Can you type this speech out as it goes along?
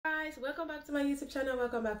Guys, welcome back to my YouTube channel.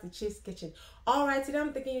 Welcome back to Cheese Kitchen. All right, today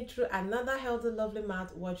I'm taking you through another healthy, lovely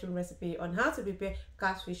mouth-watering recipe on how to prepare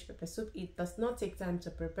catfish pepper soup. It does not take time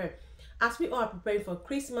to prepare. As we are preparing for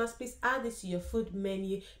Christmas, please add this to your food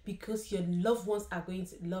menu because your loved ones are going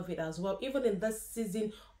to love it as well. Even in this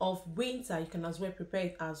season of winter, you can as well prepare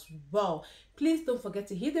it as well. Please don't forget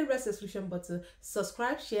to hit the red subscription button,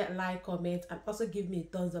 subscribe, share, like, comment, and also give me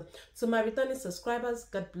a thumbs up. So my returning subscribers,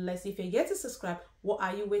 God bless you. If you're yet to subscribe, what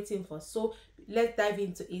are you waiting for? So let's dive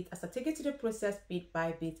into it as I take you to the process bit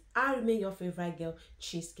by bit. I remain your favorite girl,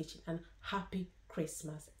 Cheese Kitchen, and happy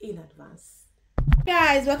Christmas in advance.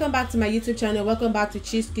 Guys, welcome back to my YouTube channel. Welcome back to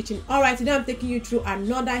Cheese Kitchen. All right, today I'm taking you through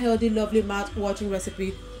another healthy, lovely mouth-watering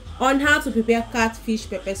recipe on how to prepare catfish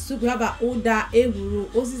pepper soup. We have our A.KA, ehuru,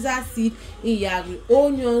 uziza seed, ehuru,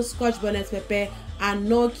 onions, scotch bonnet pepper, and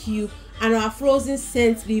nut cube, and our frozen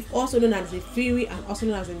scent leaf, also known as the fury and also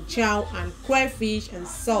known as the chow, and crayfish and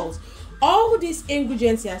salt. All these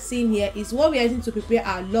ingredients you are seeing here is what we are using to prepare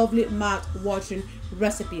our lovely mouth-watering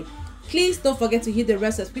recipe. Please don't forget to hit the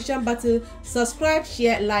red subscription button, subscribe,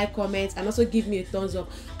 share, like, comment, and also give me a thumbs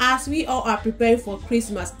up. As we all are preparing for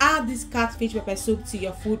Christmas, add this catfish pepper soup to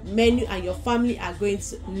your food menu and your family are going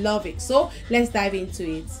to love it. So let's dive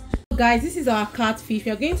into it. So guys, this is our catfish.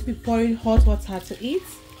 We are going to be pouring hot water to it.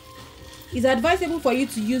 It's advisable for you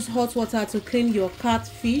to use hot water to clean your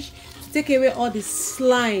catfish, to take away all the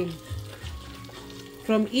slime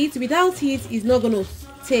from it. Without heat, it's not going to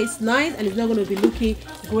taste nice and it's not going to be looking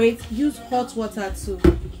great. Use hot water to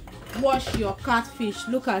wash your catfish.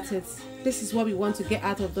 Look at it. This is what we want to get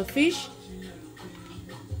out of the fish.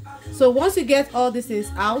 So once you get all these things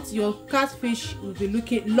out, your catfish will be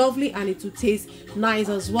looking lovely and it will taste nice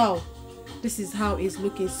as well. This is how it's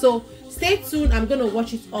looking. So stay tuned. I'm going to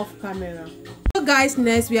watch it off camera. So guys,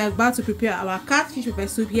 next we are about to prepare our catfish pepper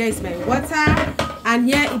soup. Here is my water, and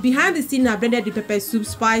here behind the scene I blended the pepper soup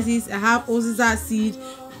spices. I have uziza seed,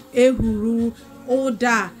 ehuru,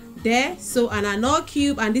 oda there, so and a nut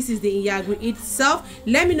cube, and this is the ehuru itself.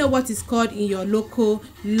 Let me know what it's called in your local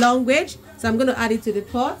language. So I'm going to add it to the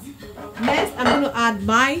pot. Next I'm going to add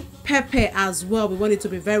my pepper as well. We want it to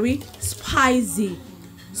be very spicy.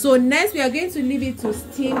 So next we are going to leave it to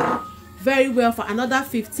steam very well for another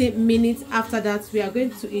 15 minutes. After that we are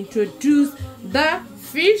going to introduce the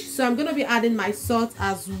fish. So I'm going to be adding my salt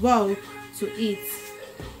as well to it.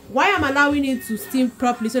 Why I'm allowing it to steam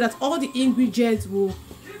properly, so that all the ingredients will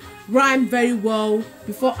rhyme very well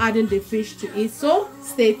before adding the fish to it. So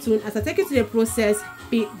stay tuned as I take you to the process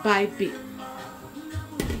bit by bit.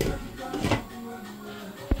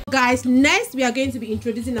 Guys, next we are going to be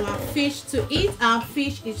introducing our fish to it. Our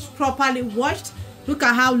fish is properly washed. Look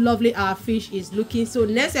at how lovely our fish is looking. So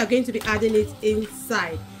next we are going to be adding it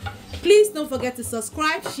inside. Please don't forget to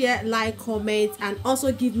subscribe, share, like, comment, and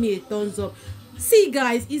also give me a thumbs up. See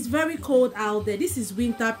guys, it's very cold out there. This is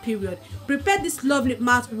winter period. Prepare this lovely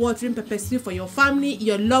mouth-watering pepper soup for your family,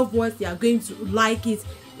 your loved ones. They are going to like it.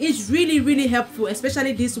 It's really helpful,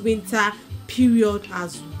 especially this winter period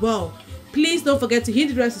as well. Please don't forget to hit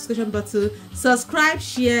the red subscription button, subscribe,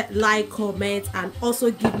 share, like, comment, and also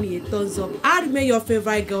give me a thumbs up. I remain your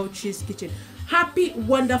favorite girl, Cheese Kitchen. Happy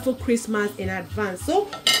wonderful Christmas in advance. So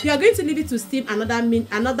we are going to leave it to steam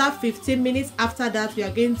another 15 minutes. After that we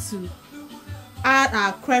are going to add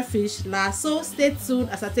our crayfish last. So stay tuned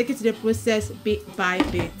as I take you to the process bit by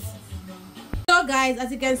bit. So guys,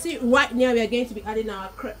 as you can see right now, we are going to be adding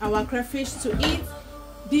our crayfish to it.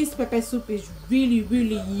 This pepper soup is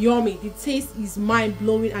really yummy. The taste is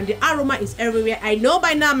mind-blowing and the aroma is everywhere. I know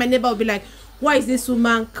by now my neighbor will be like, why is this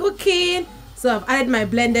woman cooking? So I've added my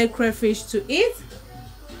blended crayfish to it.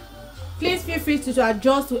 Please feel free to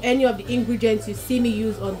adjust to any of the ingredients you see me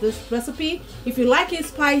use on this recipe. If you like it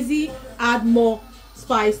spicy, add more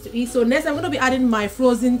spice to it. So next I'm going to be adding my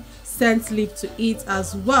frozen scent leaf to it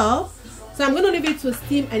as well. So I'm going to leave it to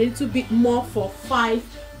steam a little bit more for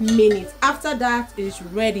 5 minutes. After that it's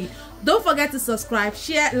ready. Don't forget to subscribe,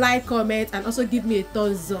 share, like, comment, and also give me a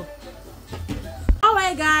thumbs up.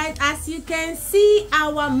 Alright guys, as you can see,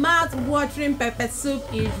 our mouth-watering pepper soup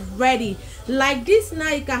is ready. Like this now,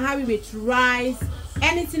 you can have it with rice,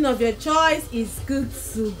 anything of your choice is good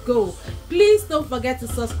to go. Please don't forget to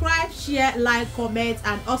subscribe, share, like, comment,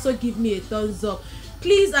 and also give me a thumbs up.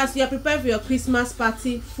 Please, as you are preparing for your Christmas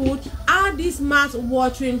party food, add this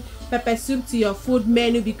mouth-watering pepper soup to your food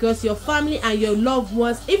menu because your family and your loved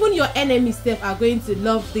ones, even your enemies, are going to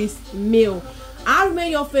love this meal. I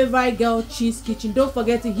remain your favorite girl, Cheese Kitchen. Don't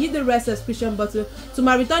forget to hit the red subscription button. To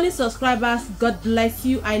my returning subscribers, God bless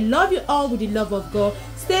you. I love you all with the love of God.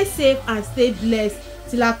 Stay safe and stay blessed.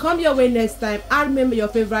 Till I come your way next time, I remember your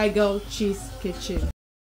favorite girl, Cheese Kitchen.